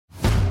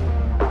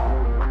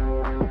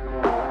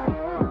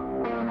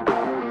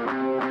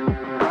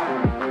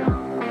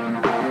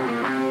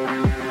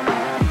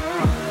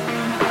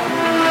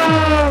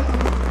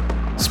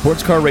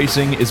Sports car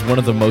racing is one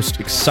of the most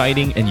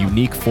exciting and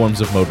unique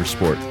forms of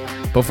motorsport.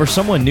 But for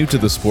someone new to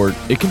the sport,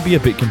 it can be a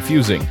bit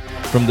confusing.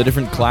 From the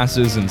different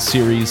classes and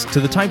series to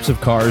the types of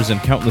cars and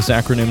countless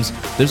acronyms,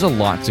 there's a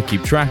lot to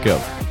keep track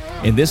of.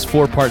 In this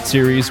 4-part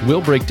series,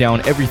 we'll break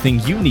down everything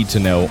you need to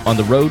know on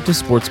the road to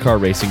sports car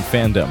racing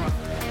fandom.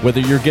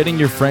 Whether you're getting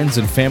your friends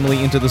and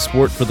family into the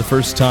sport for the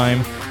first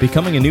time,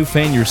 becoming a new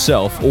fan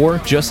yourself, or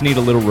just need a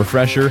little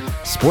refresher,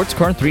 Sports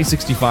Car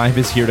 365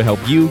 is here to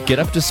help you get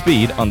up to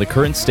speed on the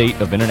current state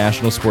of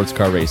international sports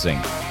car racing.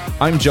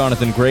 I'm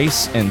Jonathan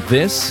Grace, and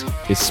this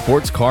is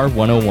Sports Car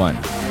 101.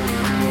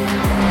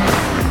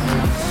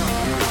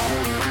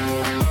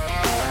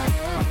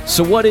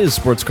 So what is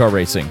sports car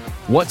racing?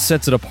 What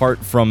sets it apart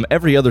from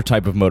every other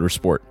type of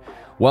motorsport?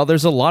 While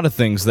there's a lot of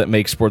things that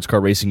make sports car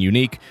racing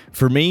unique,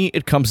 for me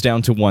it comes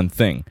down to one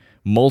thing: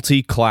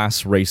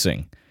 multi-class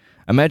racing.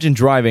 Imagine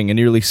driving a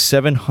nearly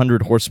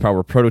 700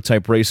 horsepower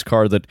prototype race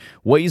car that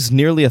weighs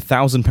nearly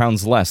 1,000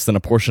 pounds less than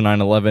a Porsche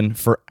 911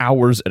 for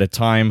hours at a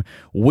time,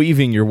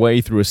 weaving your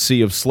way through a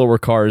sea of slower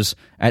cars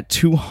at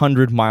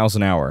 200 miles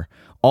an hour,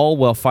 all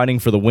while fighting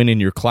for the win in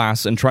your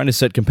class and trying to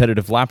set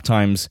competitive lap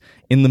times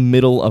in the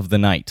middle of the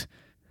night.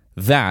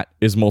 That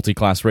is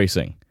multi-class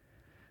racing.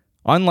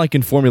 Unlike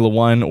in Formula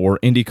One or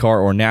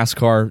IndyCar or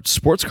NASCAR,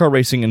 sports car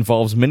racing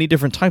involves many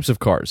different types of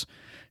cars.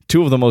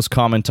 Two of the most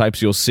common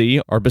types you'll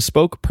see are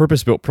bespoke,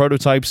 purpose-built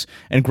prototypes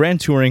and Grand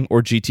Touring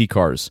or GT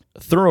cars,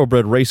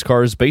 thoroughbred race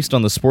cars based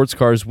on the sports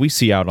cars we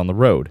see out on the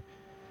road.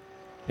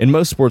 In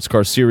most sports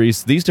car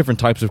series, these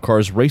different types of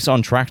cars race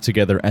on track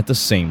together at the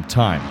same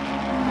time.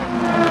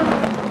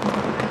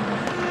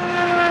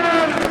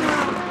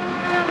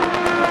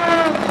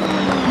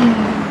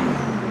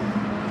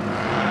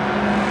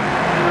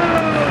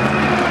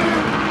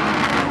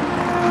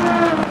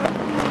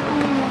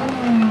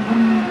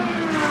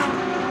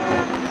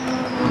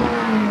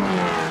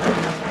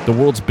 The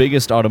world's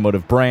biggest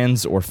automotive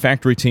brands or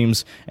factory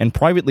teams and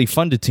privately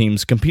funded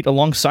teams compete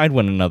alongside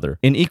one another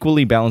in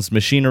equally balanced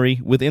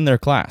machinery within their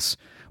class.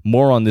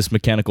 More on this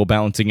mechanical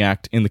balancing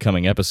act in the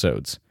coming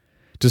episodes.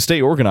 To stay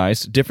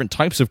organized, different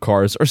types of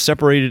cars are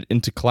separated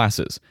into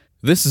classes.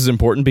 This is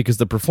important because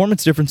the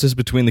performance differences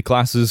between the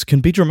classes can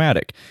be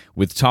dramatic,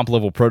 with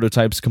top-level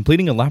prototypes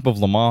completing a lap of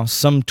Le Mans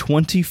some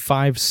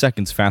 25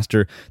 seconds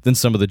faster than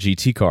some of the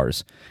GT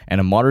cars, and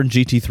a modern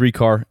GT3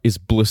 car is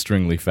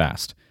blisteringly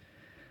fast.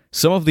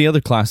 Some of the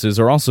other classes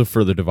are also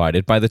further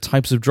divided by the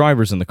types of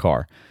drivers in the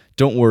car.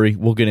 Don't worry,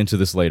 we'll get into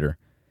this later.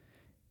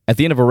 At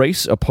the end of a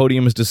race, a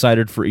podium is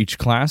decided for each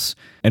class,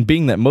 and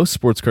being that most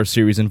sports car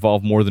series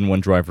involve more than one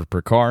driver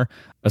per car,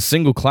 a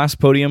single class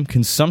podium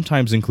can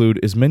sometimes include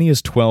as many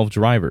as 12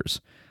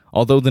 drivers,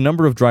 although the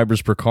number of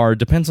drivers per car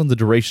depends on the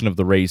duration of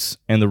the race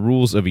and the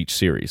rules of each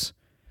series.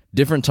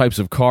 Different types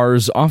of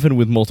cars, often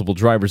with multiple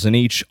drivers in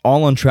each,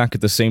 all on track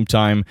at the same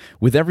time,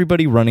 with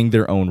everybody running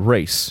their own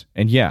race.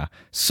 And yeah,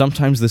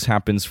 sometimes this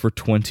happens for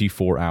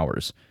 24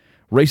 hours.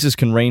 Races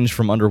can range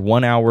from under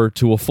 1 hour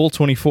to a full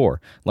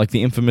 24, like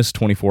the infamous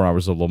 24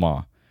 Hours of Le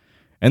Mans.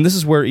 And this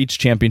is where each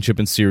championship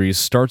and series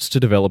starts to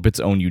develop its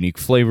own unique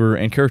flavor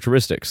and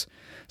characteristics.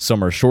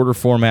 Some are shorter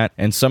format,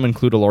 and some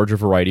include a larger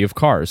variety of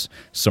cars.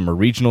 Some are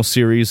regional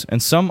series,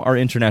 and some are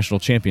international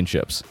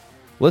championships.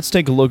 Let's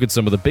take a look at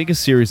some of the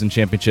biggest series and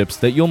championships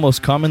that you'll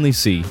most commonly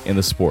see in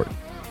the sport.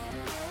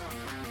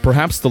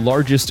 Perhaps the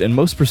largest and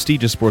most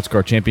prestigious sports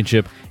car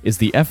championship is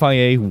the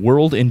FIA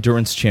World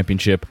Endurance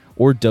Championship,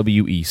 or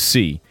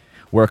WEC,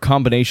 where a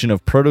combination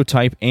of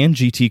prototype and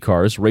GT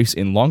cars race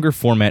in longer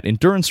format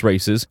endurance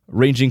races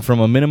ranging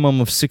from a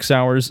minimum of 6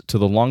 hours to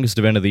the longest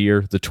event of the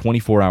year, the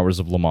 24 Hours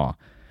of Le Mans.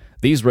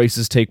 These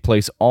races take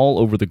place all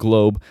over the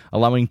globe,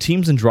 allowing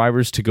teams and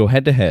drivers to go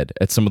head-to-head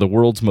at some of the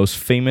world's most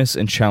famous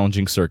and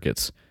challenging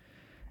circuits.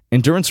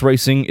 Endurance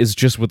racing is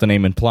just what the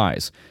name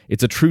implies.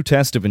 It's a true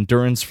test of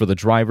endurance for the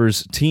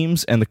drivers,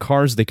 teams, and the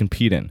cars they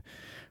compete in.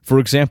 For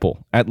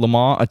example, at Le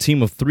Mans, a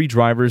team of 3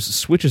 drivers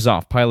switches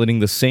off piloting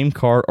the same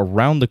car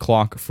around the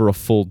clock for a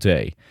full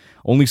day,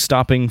 only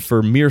stopping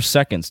for mere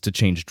seconds to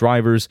change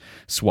drivers,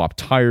 swap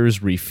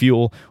tires,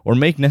 refuel, or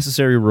make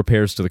necessary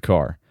repairs to the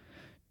car.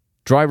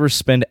 Drivers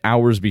spend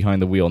hours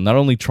behind the wheel, not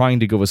only trying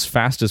to go as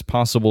fast as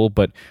possible,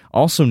 but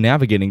also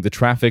navigating the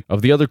traffic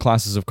of the other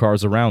classes of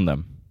cars around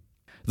them.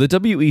 The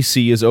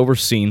WEC is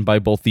overseen by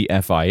both the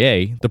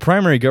FIA, the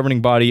primary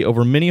governing body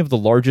over many of the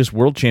largest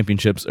world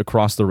championships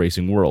across the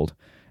racing world,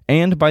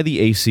 and by the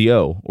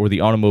ACO, or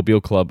the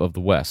Automobile Club of the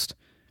West.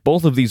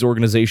 Both of these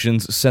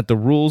organizations set the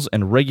rules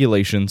and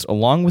regulations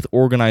along with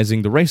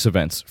organizing the race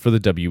events for the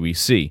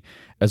WEC,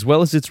 as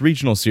well as its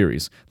regional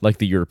series, like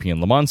the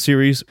European Le Mans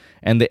Series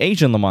and the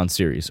Asian Le Mans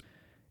Series.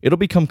 It'll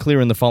become clear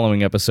in the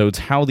following episodes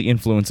how the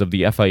influence of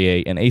the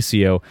FIA and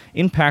ACO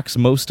impacts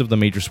most of the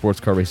major sports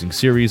car racing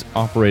series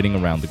operating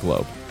around the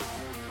globe.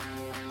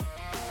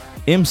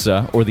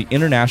 IMSA, or the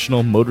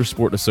International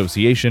Motorsport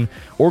Association,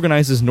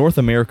 organizes North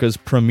America's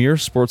premier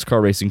sports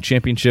car racing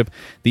championship,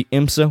 the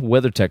IMSA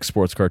WeatherTech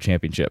Sports Car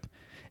Championship.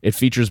 It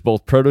features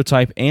both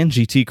prototype and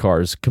GT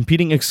cars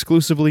competing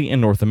exclusively in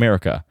North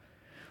America.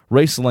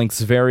 Race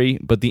lengths vary,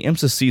 but the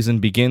IMSA season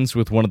begins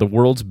with one of the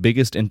world's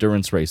biggest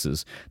endurance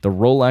races, the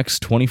Rolex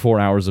 24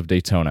 Hours of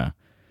Daytona.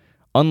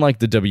 Unlike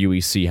the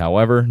WEC,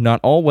 however, not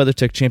all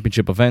WeatherTech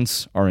Championship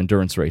events are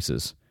endurance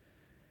races.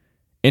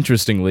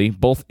 Interestingly,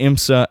 both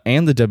IMSA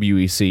and the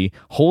WEC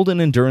hold an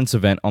endurance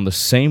event on the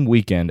same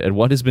weekend at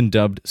what has been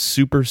dubbed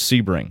Super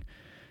Sebring.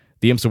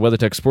 The IMSA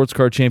WeatherTech Sports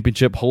Car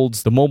Championship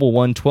holds the Mobil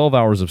 1 12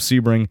 Hours of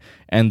Sebring,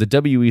 and the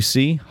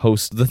WEC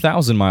hosts the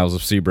 1,000 Miles of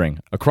Sebring,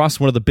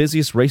 across one of the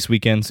busiest race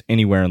weekends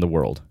anywhere in the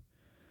world.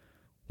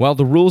 While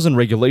the rules and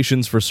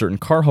regulations for certain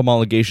car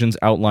homologations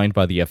outlined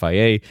by the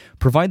FIA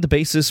provide the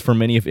basis for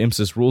many of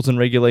IMSA's rules and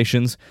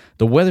regulations,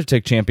 the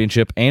WeatherTech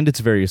Championship and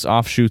its various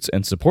offshoots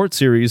and support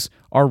series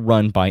are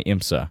run by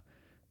IMSA.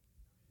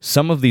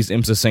 Some of these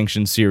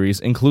IMSA-sanctioned series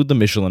include the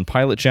Michelin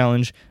Pilot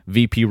Challenge,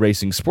 VP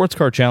Racing Sports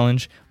Car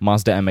Challenge,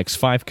 Mazda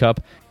MX-5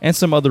 Cup, and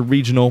some other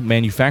regional,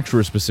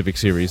 manufacturer-specific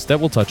series that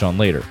we'll touch on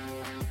later.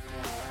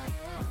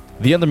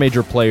 The other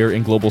major player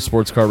in global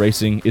sports car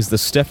racing is the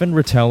Stefan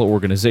Rattel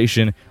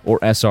Organization, or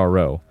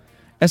SRO.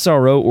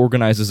 SRO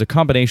organizes a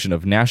combination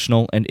of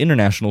national and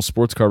international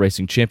sports car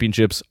racing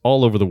championships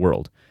all over the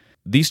world.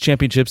 These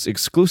championships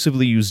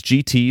exclusively use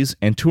GTs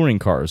and touring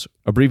cars,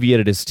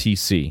 abbreviated as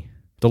TC.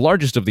 The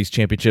largest of these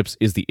championships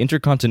is the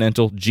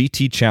Intercontinental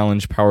GT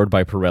Challenge powered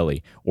by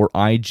Pirelli, or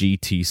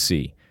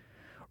IGTC.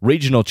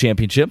 Regional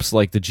championships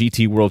like the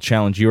GT World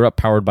Challenge Europe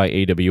powered by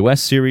AWS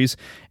Series,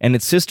 and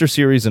its sister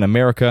series in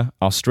America,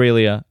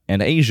 Australia,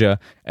 and Asia,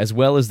 as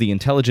well as the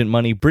Intelligent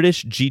Money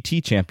British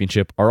GT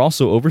Championship, are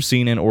also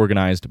overseen and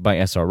organized by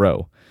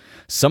SRO.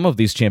 Some of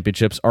these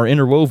championships are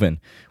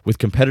interwoven, with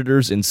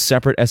competitors in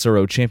separate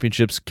SRO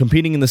championships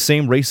competing in the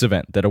same race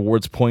event that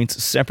awards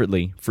points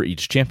separately for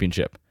each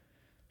championship.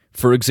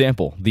 For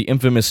example, the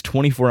infamous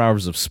 24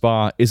 Hours of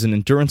Spa is an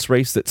endurance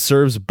race that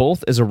serves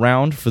both as a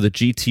round for the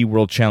GT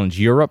World Challenge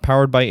Europe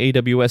powered by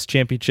AWS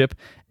Championship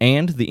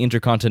and the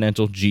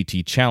Intercontinental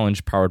GT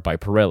Challenge powered by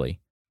Pirelli.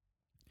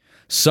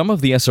 Some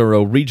of the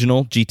SRO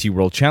Regional GT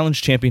World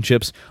Challenge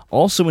Championships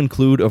also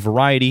include a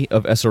variety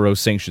of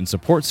SRO-sanctioned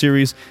support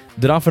series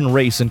that often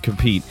race and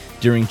compete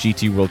during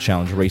GT World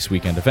Challenge race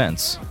weekend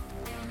events.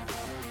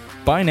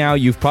 By now,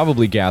 you've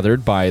probably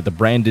gathered by the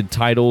branded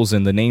titles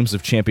and the names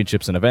of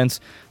championships and events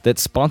that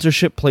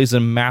sponsorship plays a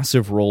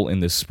massive role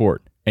in this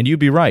sport. And you'd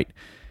be right.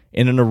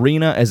 In an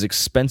arena as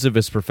expensive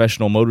as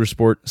professional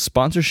motorsport,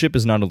 sponsorship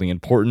is not only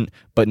important,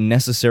 but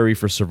necessary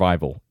for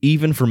survival,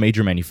 even for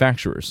major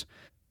manufacturers.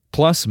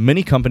 Plus,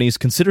 many companies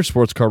consider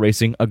sports car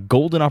racing a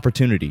golden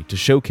opportunity to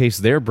showcase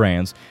their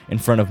brands in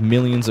front of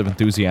millions of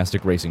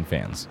enthusiastic racing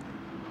fans.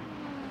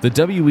 The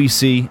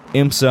WEC,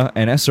 IMSA,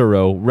 and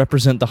SRO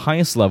represent the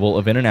highest level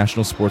of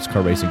international sports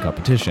car racing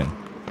competition.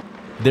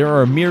 There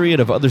are a myriad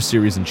of other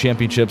series and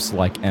championships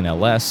like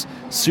NLS,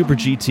 Super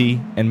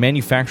GT, and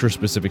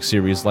manufacturer-specific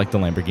series like the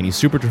Lamborghini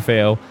Super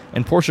Trofeo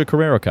and Porsche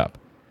Carrera Cup.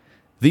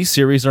 These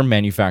series are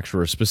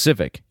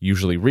manufacturer-specific,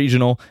 usually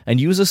regional,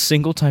 and use a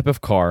single type of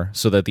car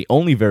so that the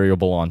only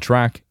variable on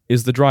track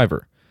is the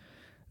driver.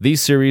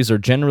 These series are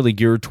generally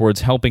geared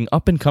towards helping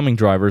up-and-coming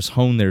drivers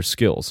hone their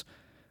skills.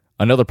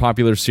 Another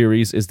popular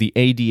series is the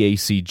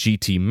ADAC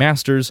GT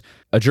Masters,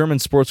 a German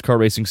sports car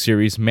racing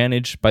series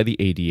managed by the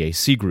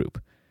ADAC Group.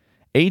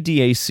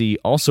 ADAC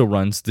also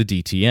runs the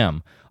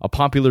DTM, a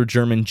popular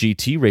German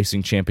GT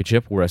racing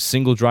championship where a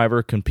single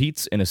driver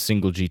competes in a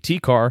single GT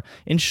car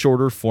in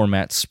shorter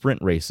format sprint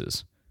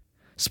races.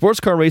 Sports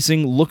car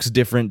racing looks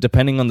different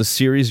depending on the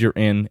series you're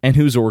in and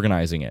who's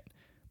organizing it.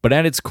 But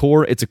at its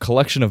core, it's a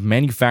collection of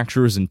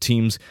manufacturers and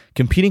teams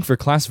competing for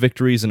class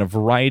victories in a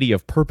variety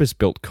of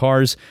purpose-built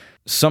cars,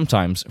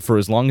 sometimes for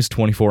as long as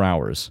 24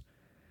 hours.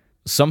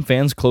 Some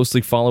fans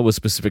closely follow a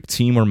specific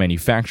team or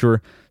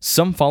manufacturer,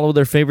 some follow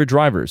their favorite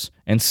drivers,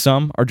 and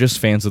some are just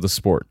fans of the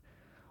sport.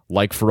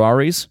 Like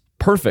Ferraris?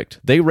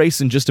 Perfect! They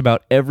race in just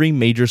about every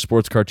major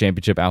sports car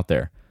championship out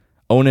there.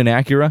 Own an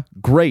Acura?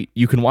 Great!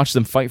 You can watch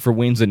them fight for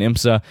wins in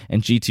IMSA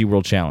and GT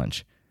World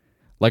Challenge.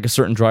 Like a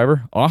certain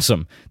driver?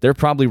 Awesome! They're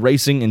probably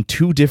racing in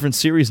 2 different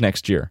series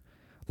next year.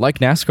 Like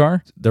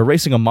NASCAR? They're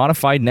racing a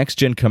modified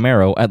next-gen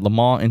Camaro at Le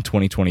Mans in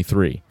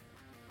 2023.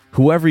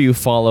 Whoever you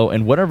follow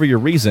and whatever your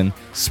reason,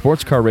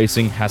 sports car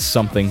racing has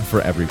something for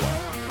everyone.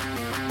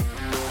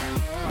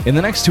 In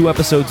the next 2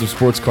 episodes of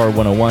Sports Car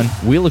 101,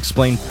 we'll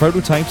explain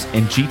prototypes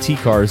and GT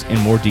cars in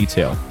more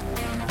detail.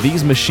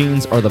 These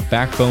machines are the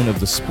backbone of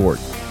the sport.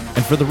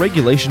 And for the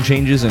regulation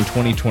changes in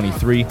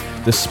 2023,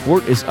 the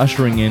sport is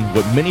ushering in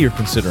what many are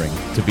considering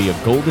to be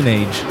a golden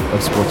age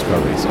of sports car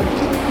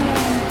racing.